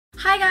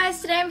Hi guys,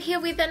 today I'm here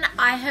with an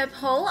iHerb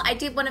haul. I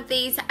did one of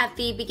these at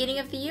the beginning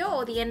of the year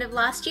or the end of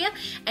last year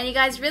and you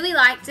guys really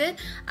liked it.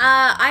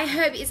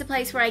 iHerb is a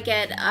place where I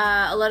get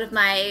a lot of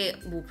my,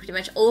 well, pretty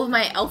much all of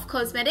my e.l.f.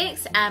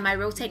 cosmetics and my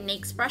Real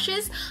Techniques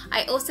brushes.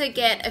 I also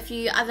get a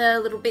few other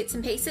little bits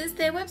and pieces.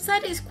 Their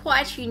website is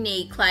quite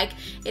unique, like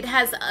it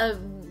has a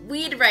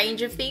weird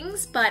range of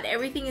things, but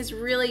everything is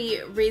really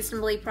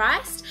reasonably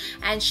priced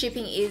and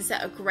shipping is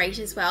great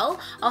as well.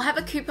 I'll have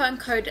a coupon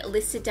code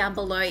listed down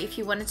below if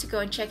you wanted to go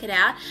and check it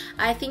out.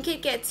 I think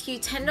it gets you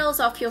 $10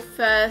 off your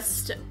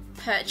first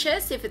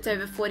purchase if it's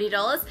over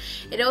 $40.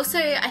 It also,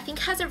 I think,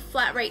 has a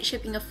flat rate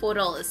shipping of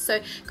 $4, so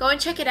go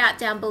and check it out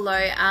down below.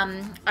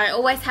 I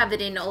always have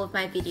it in all of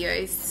my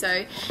videos,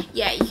 so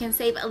yeah, you can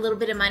save a little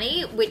bit of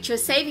money, which you're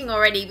saving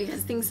already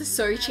because things are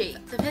so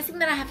cheap. The first thing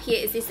that I have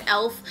here is this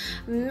e.l.f.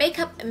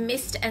 Makeup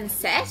Mist and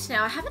Set.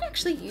 Now I haven't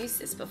actually used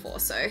this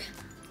before, so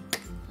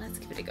let's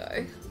give it a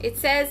go. It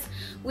says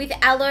with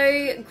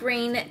aloe,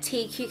 green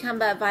tea,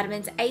 cucumber,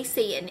 vitamins A,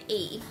 C and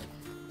E.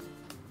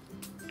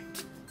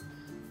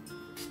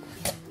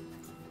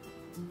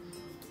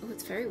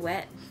 Very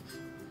wet.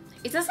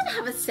 It doesn't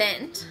have a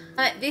scent.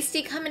 This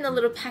did come in a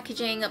little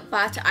packaging,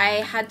 but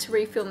I had to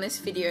refilm this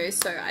video,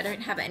 so I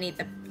don't have any of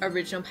the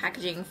original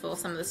packaging for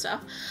some of the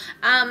stuff.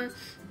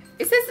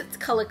 It says it's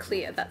color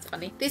clear, that's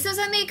funny. This was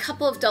only a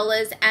couple of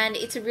dollars and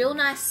it's a real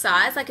nice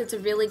size, like it's a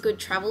really good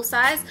travel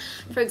size.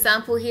 For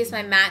example, here's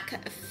my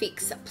MAC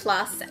Fix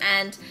Plus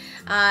and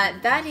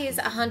that is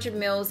 100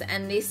 mils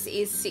and this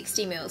is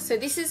 60 mils. So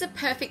this is a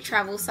perfect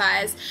travel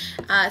size,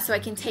 so I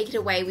can take it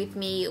away with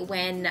me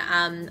when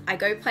I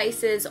go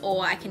places,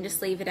 or I can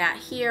just leave it out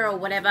here or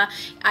whatever.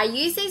 I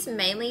use these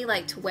mainly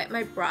like to wet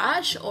my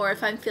brush, or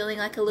if I'm feeling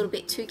like a little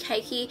bit too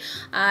cakey,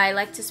 I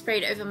like to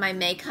spray it over my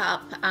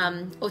makeup,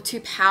 or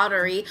too powdery.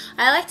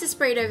 I like to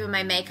spray it over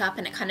my makeup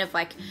and it kind of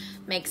like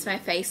makes my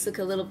face look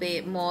a little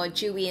bit more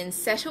dewy and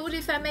settled,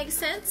 if that makes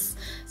sense.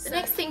 The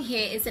next thing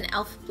here is an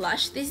e.l.f.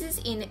 blush. This is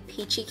in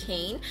Peachy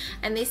Keen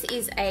and this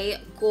is a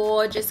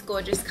gorgeous,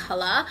 gorgeous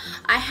color.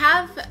 I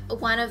have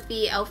one of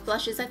the e.l.f.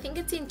 blushes, I think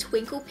it's in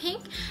Twinkle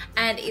Pink,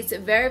 and it's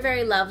very,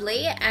 very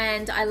lovely,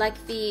 and I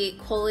like the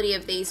quality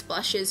of these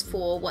blushes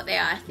for what they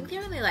are. I think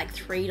they're only like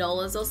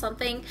 $3 or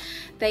something.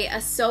 They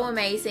are so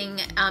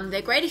amazing.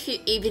 They're great if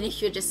even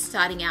if you're just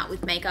starting out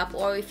with makeup,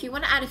 or if you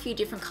want to add a few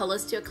different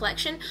colors to your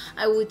collection.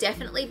 I will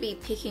definitely be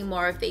picking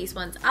more of these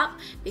ones up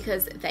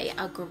because they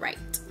are great.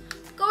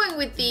 Going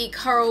with the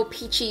coral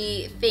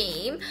peachy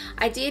theme,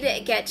 I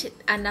did get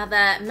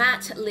another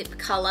matte lip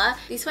color.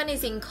 This one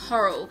is in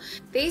coral.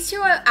 These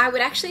two are, I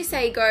would actually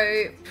say,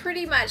 go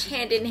pretty much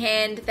hand in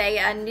hand. They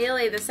are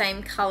nearly the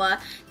same color.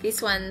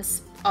 This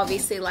one's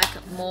obviously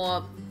like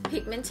more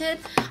pigmented.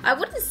 I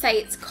wouldn't say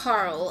it's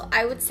coral.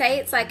 I would say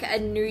it's like a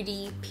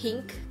nudie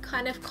pink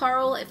kind of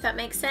coral, if that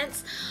makes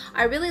sense.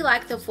 I really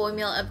like the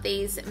formula of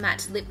these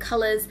matte lip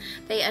colors.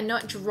 They are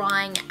not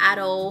drying at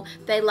all.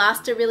 They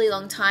last a really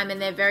long time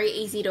and they're very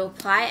easy to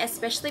apply,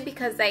 especially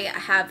because they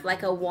have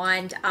like a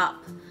wind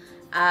up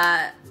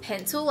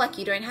pencil, like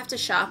you don't have to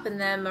sharpen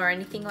them or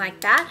anything like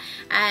that.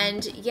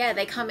 And yeah,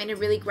 they come in a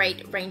really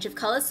great range of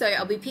colors, so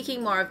I'll be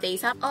picking more of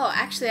these up. Oh,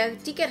 actually I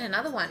did get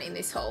another one in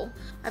this haul.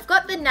 I've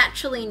got the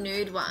Naturally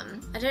Nude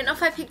one. I don't know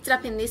if I picked it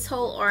up in this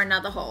haul or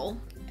another haul.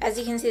 As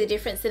you can see the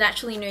difference, the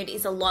Naturally Nude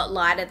is a lot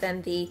lighter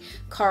than the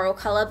coral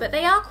color, but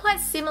they are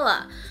quite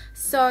similar.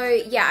 So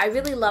yeah, I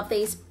really love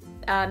these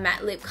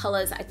matte lip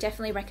colors. I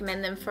definitely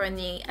recommend them for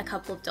only a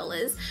couple of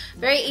dollars.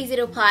 Very easy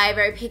to apply,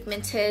 very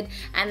pigmented,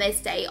 and they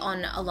stay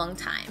on a long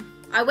time.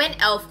 I went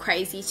e.l.f.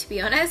 crazy, to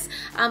be honest.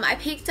 I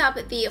picked up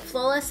the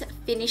Flawless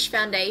Finish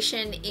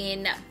Foundation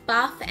in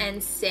Buff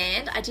and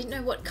Sand. I didn't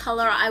know what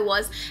color I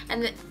was,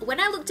 and when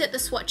I looked at the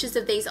swatches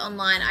of these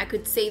online, I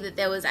could see that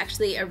there was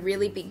actually a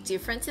really big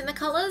difference in the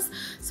colors.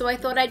 So I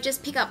thought I'd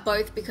just pick up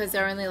both because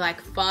they're only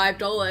like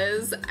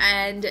 $5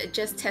 and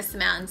just test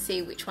them out and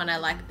see which one I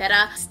like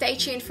better. Stay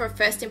tuned for a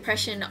first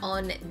impression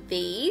on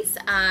these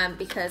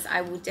because I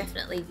will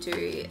definitely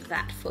do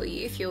that for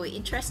you if you're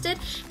interested.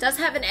 It does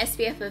have an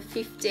SPF of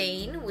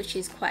 15, which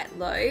is quite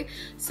low,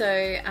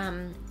 so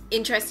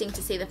interesting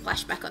to see the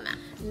flashback on that.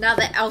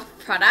 Another e.l.f.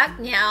 product.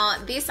 Now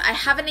this, I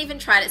haven't even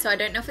tried it, so I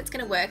don't know if it's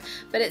gonna work,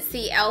 but it's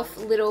the e.l.f.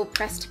 Little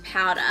Pressed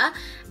Powder.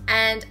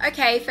 And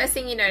okay, first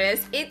thing you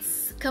notice,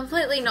 it's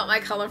completely not my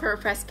color for a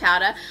pressed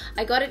powder.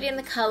 I got it in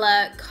the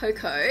color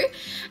Coco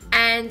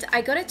and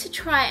I got it to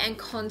try and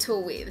contour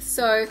with,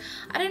 so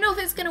I don't know if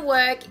it's gonna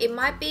work. It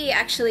might be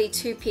actually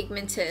too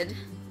pigmented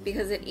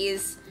because it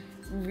is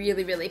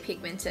really, really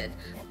pigmented,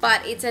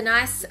 but it's a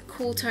nice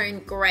cool tone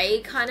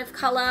gray kind of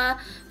color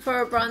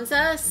for a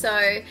bronzer, so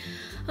I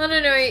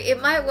don't know,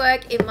 it might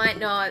work, it might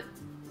not.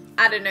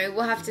 I don't know,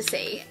 we'll have to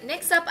see.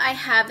 Next up I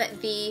have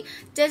the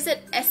Desert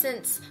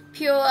Essence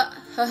Pure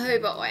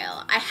Jojoba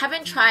Oil. I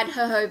haven't tried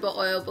jojoba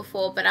oil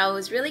before, but I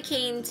was really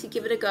keen to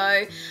give it a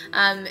go.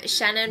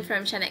 Shannon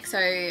from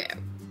Shanexo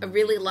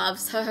really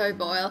loves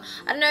jojoba oil.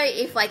 I don't know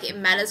if like it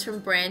matters from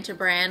brand to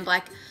brand,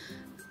 like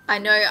I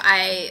know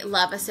I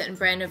love a certain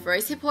brand of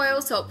rosehip oil,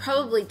 so it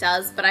probably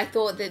does, but I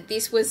thought that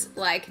this was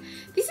like,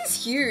 this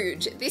is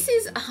huge. This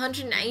is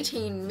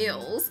 118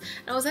 mils,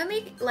 and it was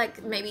only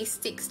like maybe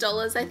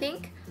 $6, I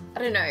think. I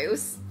don't know, it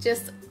was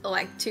just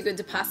like too good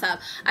to pass up.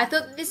 I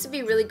thought that this would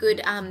be really good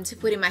to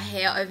put in my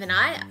hair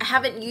overnight. I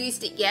haven't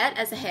used it yet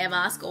as a hair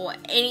mask or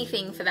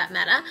anything for that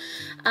matter,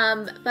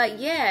 but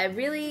yeah,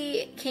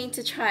 really keen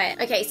to try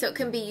it. Okay, so it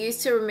can be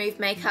used to remove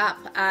makeup,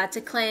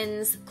 to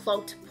cleanse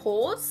clogged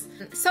pores,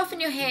 soften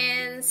your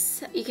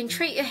hands, you can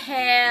treat your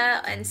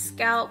hair and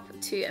scalp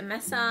to a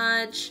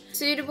massage,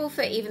 suitable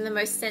for even the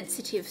most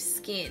sensitive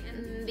skin.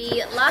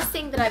 The last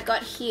thing that I've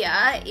got here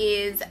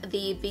is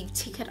the big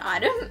ticket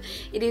item.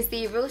 It is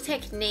the Real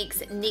Techniques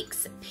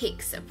NYX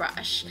Pix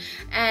brush,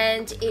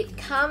 and it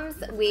comes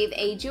with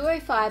a duo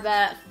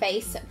fiber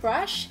face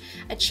brush,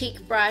 a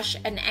cheek brush,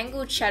 an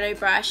angled shadow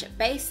brush,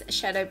 base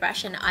shadow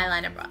brush, and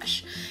eyeliner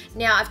brush.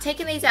 Now I've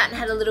taken these out and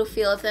had a little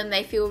feel of them.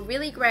 They feel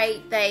really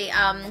great. They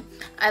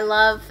I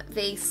love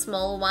these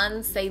small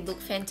ones. They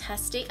look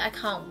fantastic. I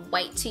can't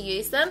wait to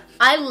use them.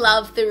 I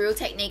love the Real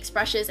Techniques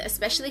brushes,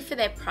 especially for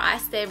their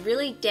price. They're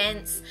really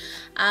dense.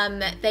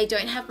 They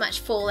don't have much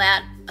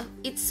fallout.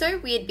 It's so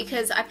weird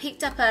because I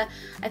picked up I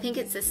think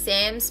it's a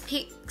Sam's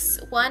Pix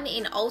one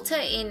in Ulta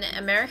in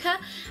America,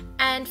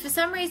 and for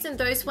some reason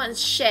those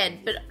ones shed,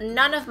 but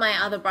none of my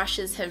other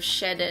brushes have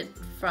shedded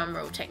from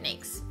Real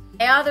Techniques.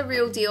 They are the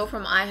real deal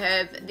from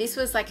iHerb. This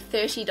was like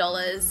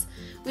 $30,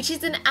 which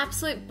is an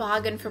absolute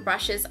bargain for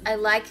brushes. I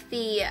like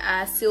the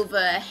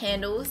silver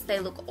handles, they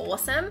look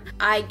awesome.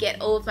 I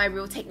get all of my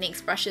Real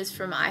Techniques brushes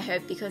from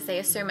iHerb because they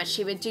are so much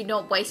cheaper. Do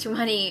not waste your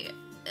money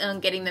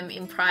on getting them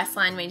in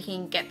Priceline when you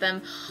can get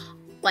them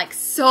like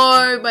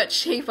so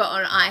much cheaper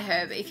on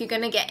iHerb. If you're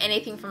gonna get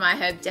anything from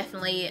iHerb,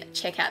 definitely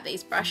check out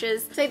these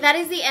brushes. So that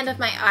is the end of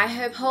my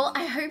iHerb haul.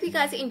 I hope you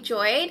guys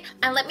enjoyed,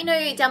 and let me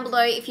know down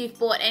below if you've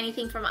bought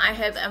anything from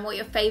iHerb and what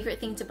your favorite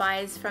thing to buy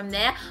is from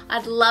there.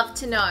 I'd love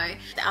to know.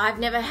 I've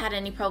never had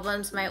any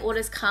problems. My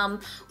orders come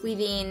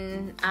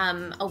within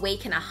a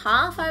week and a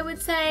half, I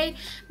would say.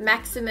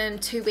 Maximum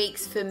 2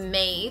 weeks for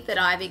me that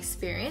I've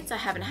experienced. I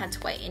haven't had to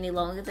wait any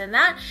longer than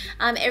that.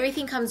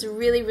 Everything comes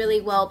really,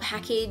 really well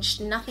packaged.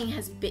 Nothing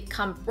has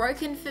become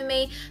broken for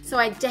me, so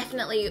I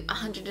definitely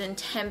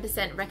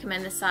 110%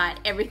 recommend the site.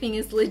 Everything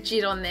is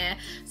legit on there,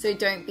 so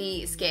don't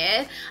be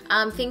scared.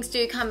 Things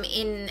do come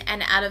in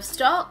and out of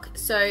stock,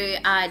 so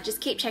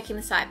just keep checking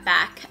the site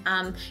back.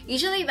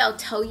 Usually they'll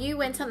tell you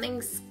when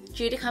something's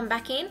due to come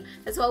back in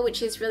as well,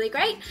 which is really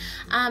great.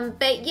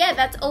 But yeah,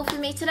 that's all for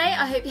me today.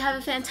 I hope you have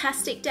a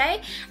fantastic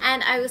day,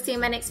 and I will see you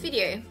in my next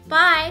video.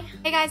 Bye!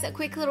 Hey guys, a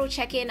quick little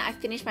check-in. I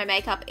finished my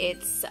makeup.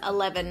 It's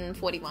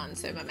 11:41,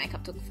 so my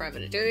makeup took forever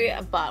to do,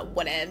 but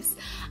whatevs.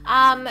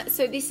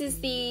 So this is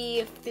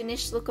the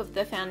finished look of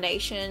the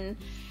foundation.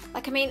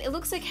 Like, I mean, it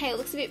looks okay. It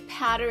looks a bit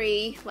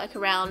powdery, like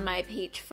around my peach